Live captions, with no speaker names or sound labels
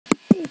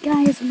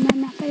Guys,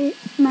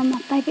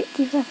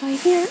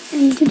 Merma5855 here,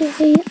 and today,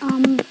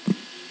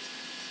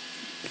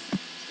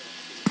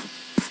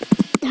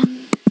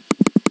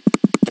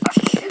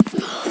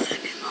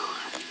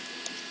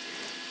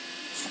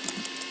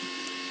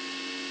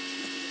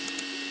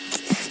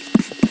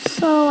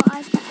 so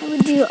I thought I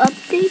would do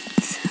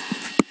updates,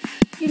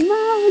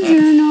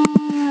 journal,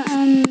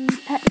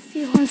 pet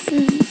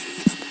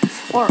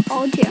seahorses, or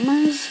all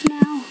jammers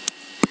now.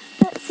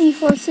 Pet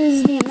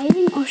seahorses, the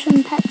amazing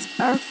ocean pets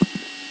are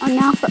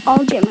now for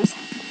all jammers.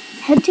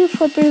 Head to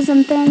Flippers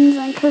and Fins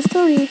and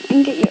Crystal Reef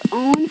and get your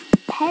own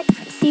pet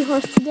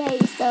seahorse today.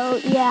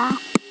 So yeah.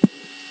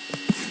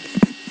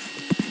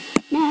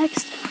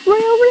 Next,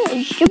 Royal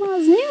Ridge,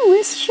 Jamal's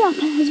newest shop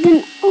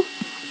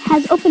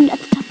has opened at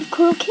the top of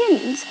Coral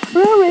Canyons.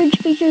 Royal Ridge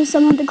features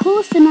some of the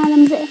coolest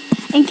items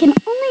and can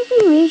only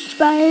be reached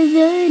by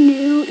the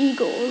new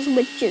Eagles,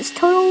 which is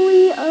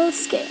totally a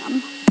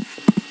scam.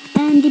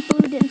 And Deep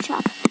Blue Den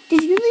Shop.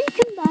 Did you know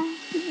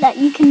that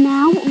you can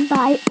now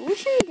buy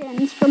ocean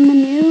dens from the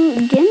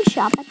new den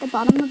shop at the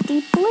bottom of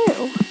Deep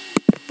Blue?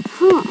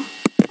 Huh.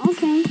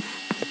 Okay.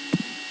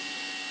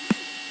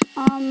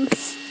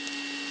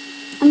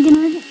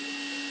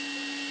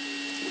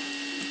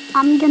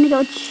 I'm gonna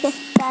go check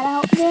that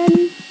out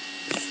then.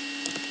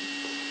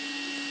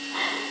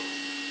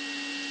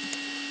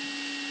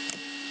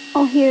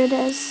 Oh, here it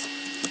is.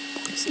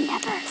 There's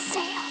never a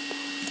sale.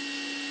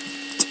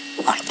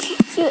 Why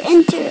can't you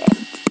enter it?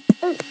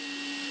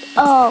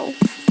 Oh.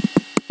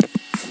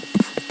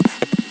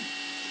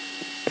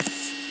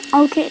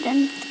 Okay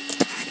then.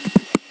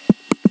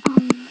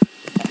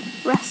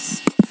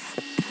 Rest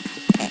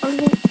of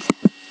it.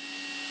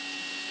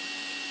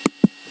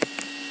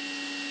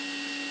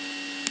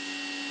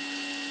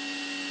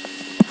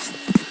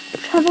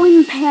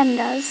 Traveling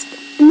pandas.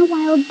 In the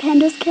wild,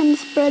 pandas can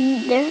spread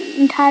their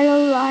entire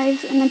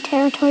lives in a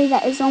territory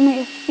that is only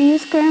a few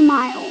square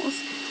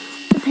miles.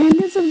 The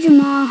pandas of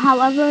Jamal,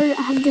 however,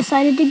 have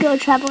decided to go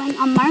traveling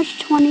on March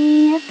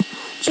 20th.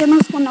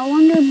 Jammers will no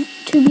longer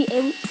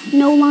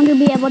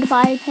be able to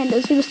buy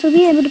pandas. You will still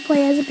be able to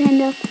play as a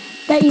panda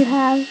that you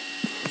have,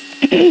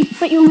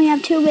 but you only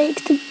have 2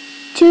 weeks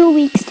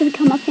to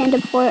become a panda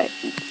before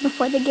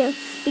they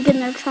begin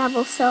their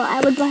travel. So I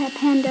would buy a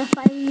panda if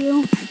I were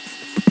you.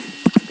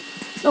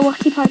 The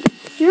Lucky Party.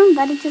 You're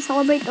invited to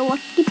celebrate the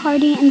Lucky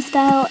Party in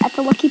style at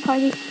the Lucky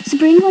Party. So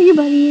bring all your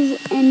buddies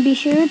and be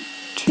sure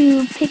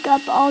to pick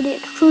up all the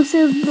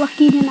exclusive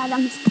Lucky Den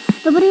items.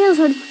 Nobody has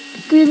heard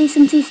Greely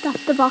since he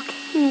stopped the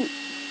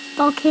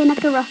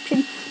volcanic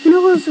eruption. Who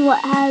knows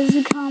what has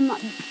become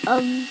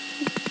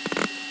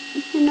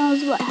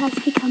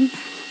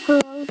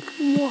heroic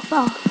Wolf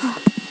Alpha.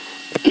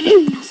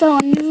 So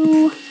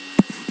new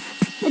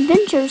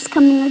adventures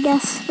coming, I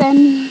guess,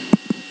 then.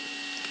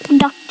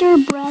 Dr.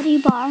 Brady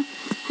Barr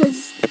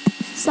has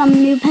some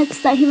new pets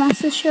that he wants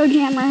to show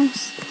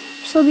jammers.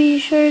 So be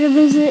sure to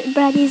visit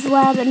Brady's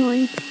lab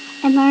and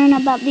learn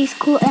about these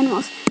cool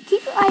animals.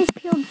 Keep your eyes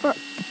peeled for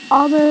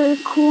all the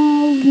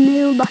cool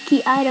new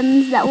lucky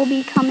items that will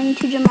be coming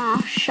to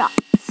Jamal's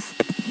shops.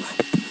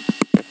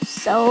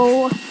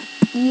 So,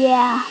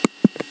 yeah.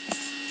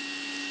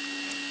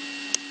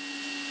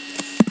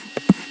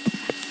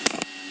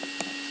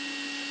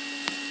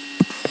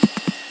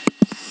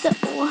 So,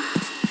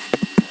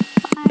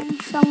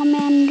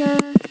 salamander,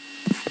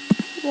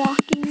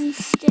 walking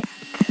stick,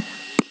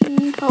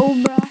 king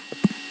cobra,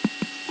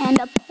 and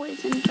a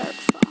poison dirt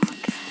frog.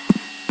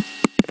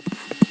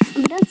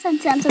 I'm done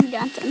since Samson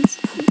Johnson's.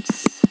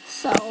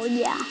 So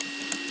yeah.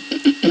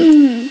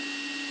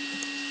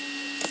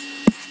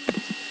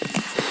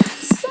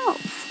 So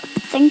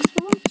thanks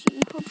for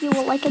watching. Hope you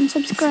will like and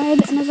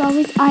subscribe. And as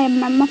always, I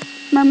am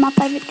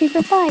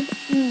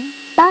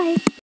Merma5855. Bye.